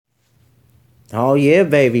Oh yeah,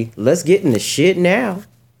 baby. Let's get in the shit now.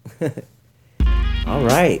 All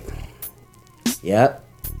right. Yep.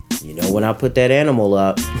 You know when I put that animal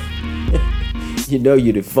up, you know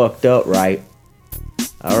you done fucked up, right?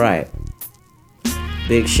 All right.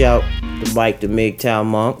 Big shout to Mike the MGTOW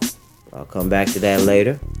Monk. I'll come back to that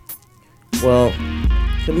later. Well,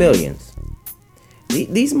 Chameleons.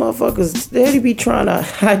 These motherfuckers, they be trying to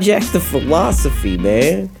hijack the philosophy,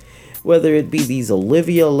 man. Whether it be these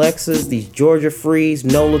Olivia Alexas, these Georgia Frees,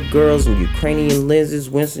 Nola girls, and Ukrainian Lenzes,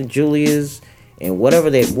 Winston Julias, and whatever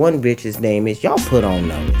that one bitch's name is, y'all put on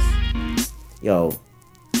notice. Yo,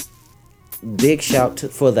 big shout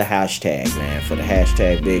for the hashtag, man. For the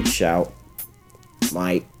hashtag big shout,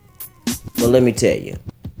 Mike. But let me tell you,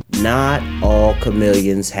 not all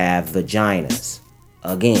chameleons have vaginas.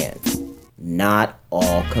 Again, not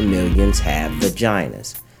all chameleons have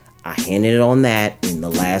vaginas. I hinted on that in the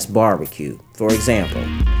last barbecue. For example,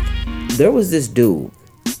 there was this dude.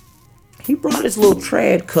 He brought his little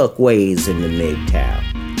trad cuck ways in the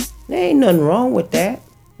MGTOW. There ain't nothing wrong with that,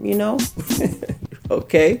 you know?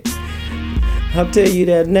 Okay? I'll tell you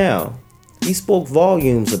that now. He spoke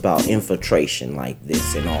volumes about infiltration like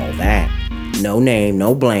this and all that. No name,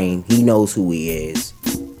 no blame. He knows who he is.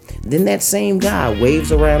 Then that same guy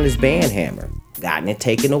waves around his band hammer, gotten it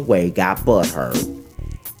taken away, got butthurt,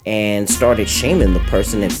 and started shaming the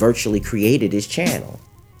person that virtually created his channel.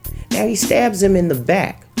 Now he stabs him in the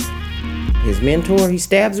back. His mentor, he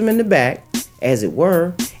stabs him in the back, as it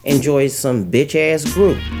were, and joins some bitch ass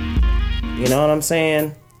group. You know what I'm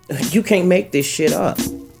saying? You can't make this shit up,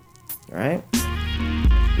 right?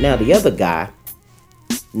 Now the other guy,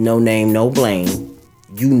 no name, no blame,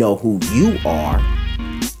 you know who you are.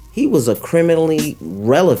 He was a criminally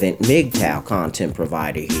relevant MGTOW content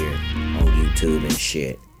provider here on YouTube and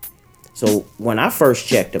shit. So when I first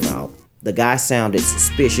checked him out, the guy sounded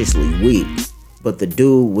suspiciously weak, but the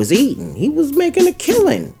dude was eating. He was making a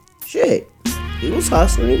killing. Shit. He was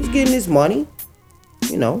hustling. He was getting his money.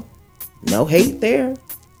 You know, no hate there.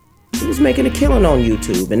 He was making a killing on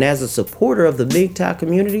YouTube. And as a supporter of the MGTOW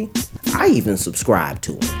community, I even subscribed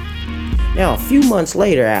to him. Now, a few months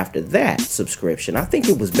later after that subscription, I think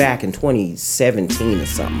it was back in 2017 or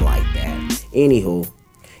something like that. Anywho,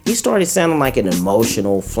 he started sounding like an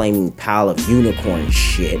emotional, flaming pile of unicorn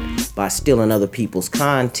shit by stealing other people's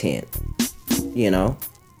content. You know?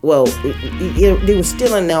 Well, he was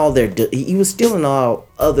stealing he was stealing all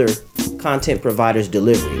other content providers'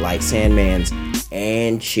 delivery, like Sandman's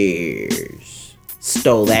and Cheers.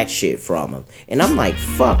 Stole that shit from him. And I'm like,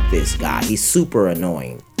 fuck this guy. He's super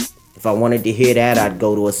annoying. If I wanted to hear that, I'd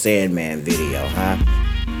go to a Sandman video, huh?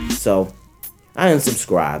 So, I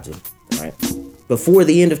unsubscribed him, right? Before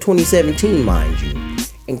the end of 2017, mind you.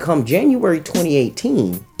 And come January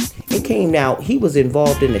 2018, it came out he was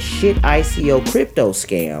involved in a shit ICO crypto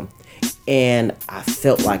scam. And I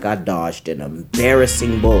felt like I dodged an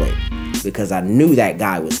embarrassing bullet because I knew that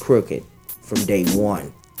guy was crooked from day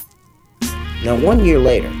one. Now, 1 year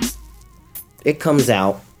later, it comes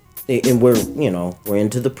out, and we're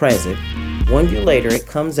into the present. 1 year later, it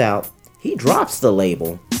comes out, he drops the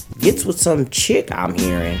label, gets with some chick I'm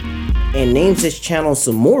hearing, and names his channel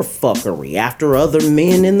some more fuckery after other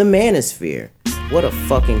men in the manosphere. What a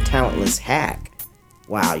fucking talentless hack.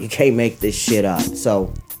 Wow, you can't make this shit up.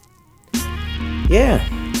 So, yeah.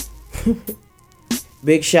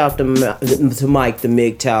 Big shout to Mike the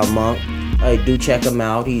MGTOW Monk. Do check him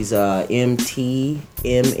out. He's MTMM,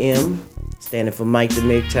 standing for Mike the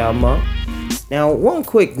MGTOW Monk. Now, one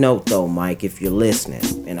quick note though, Mike, if you're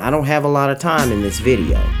listening, and I don't have a lot of time in this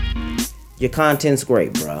video. Your content's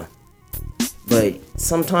great, bruh. But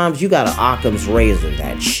sometimes you gotta Occam's razor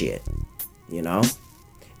that shit, you know?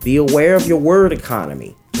 Be aware of your word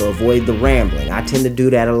economy to avoid the rambling. I tend to do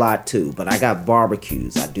that a lot too, but I got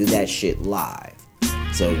barbecues. I do that shit live.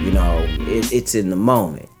 So, it's in the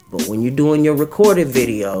moment. But when you're doing your recorded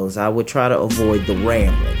videos, I would try to avoid the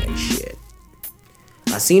rambling and shit.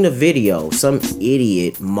 I seen a video, some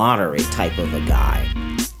idiot, moderate type of a guy,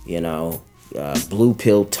 blue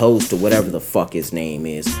pill toast or whatever the fuck his name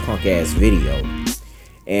is, punk ass video.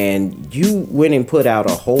 And you went and put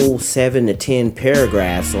out a whole 7 to 10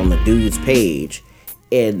 paragraphs on the dude's page.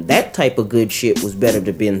 And that type of good shit was better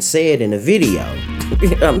to been said in a video. You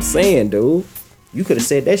know what I'm saying, dude? You could have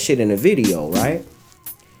said that shit in a video, right?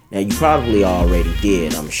 Now, you probably already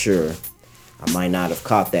did, I'm sure. I might not have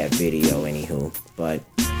caught that video, anywho. But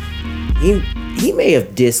he may have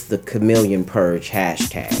dissed the Chameleon Purge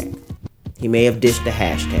hashtag. He may have dished the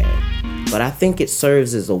hashtag. But I think it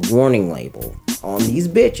serves as a warning label on these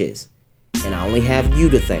bitches. And I only have you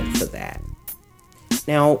to thank for that.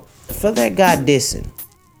 Now, for that guy dissing,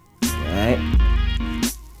 alright?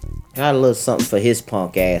 Got a little something for his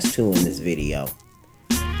punk ass too in this video.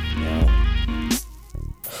 You know?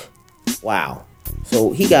 Wow.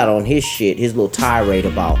 So he got on his shit, his little tirade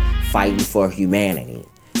about fighting for humanity.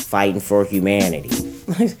 Fighting for humanity.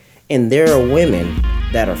 And there are women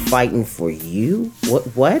that are fighting for you?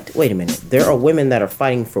 What? Wait a minute. There are women that are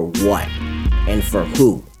fighting for what? And for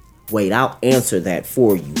who? Wait, I'll answer that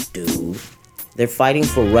for you, dude. They're fighting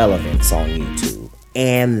for relevance on YouTube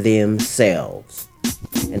and themselves.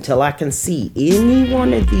 Until I can see any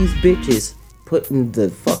one of these bitches putting the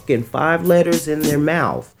fucking 5 letters in their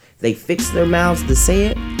mouth, they fix their mouths to say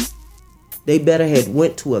it, they better had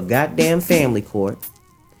went to a goddamn family court.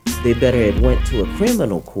 They better had went to a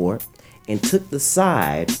criminal court and took the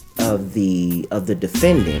side of the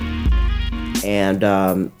defendant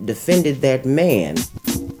and defended that man.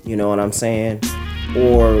 You know what I'm saying?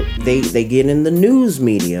 Or they get in the news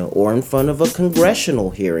media or in front of a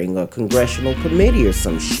congressional hearing, a congressional committee or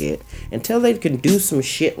some shit. Until they can do some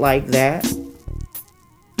shit like that,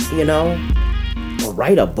 you know, or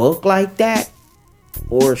write a book like that,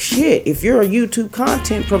 or shit, if you're a YouTube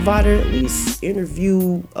content provider, at least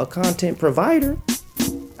interview a content provider.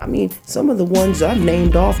 I mean, some of the ones I've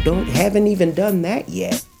named off haven't even done that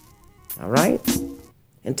yet. All right?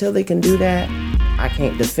 Until they can do that, I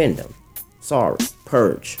can't defend them. Sorry.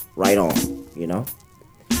 Purge. Right on. You know?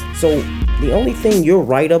 So, the only thing you're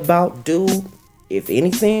right about, dude, if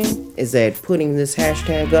anything, is that putting this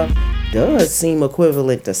hashtag up does seem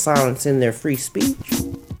equivalent to silencing their free speech.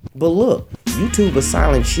 But look, YouTube will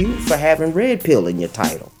silence you for having red pill in your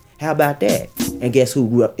title. How about that? And guess who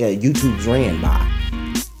YouTube's ran by?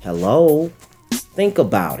 Hello? Think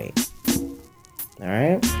about it.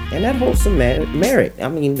 Alright? And that holds some merit. I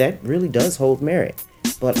mean, that really does hold merit.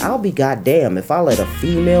 But I'll be goddamn if I let a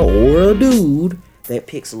female or a dude that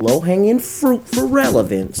picks low-hanging fruit for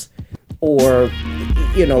relevance or,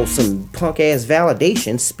 you know, some punk-ass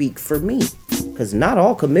validation speak for me. Because not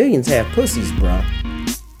all chameleons have pussies, bruh.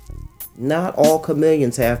 Not all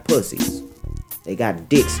chameleons have pussies. They got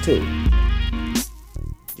dicks too.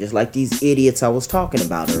 Just like these idiots I was talking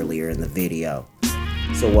about earlier in the video.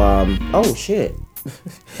 So, oh shit.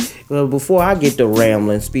 Well, before I get to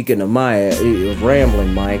rambling, speaking of my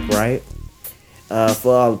rambling mic, right?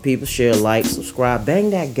 For all the people, share, like, subscribe,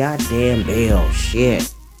 bang that goddamn bell, shit.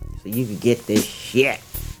 So you can get this shit.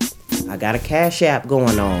 I got a Cash App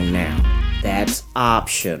going on now. That's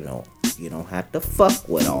optional. You don't have to fuck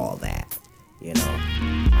with all that. You know,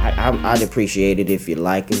 I'd appreciate it if you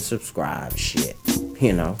like and subscribe, shit.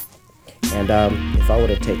 You know, and if I were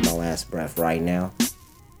to take my last breath right now,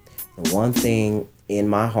 the one thing in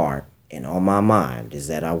my heart and on my mind is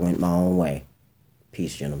that I went my own way.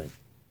 Peace, gentlemen.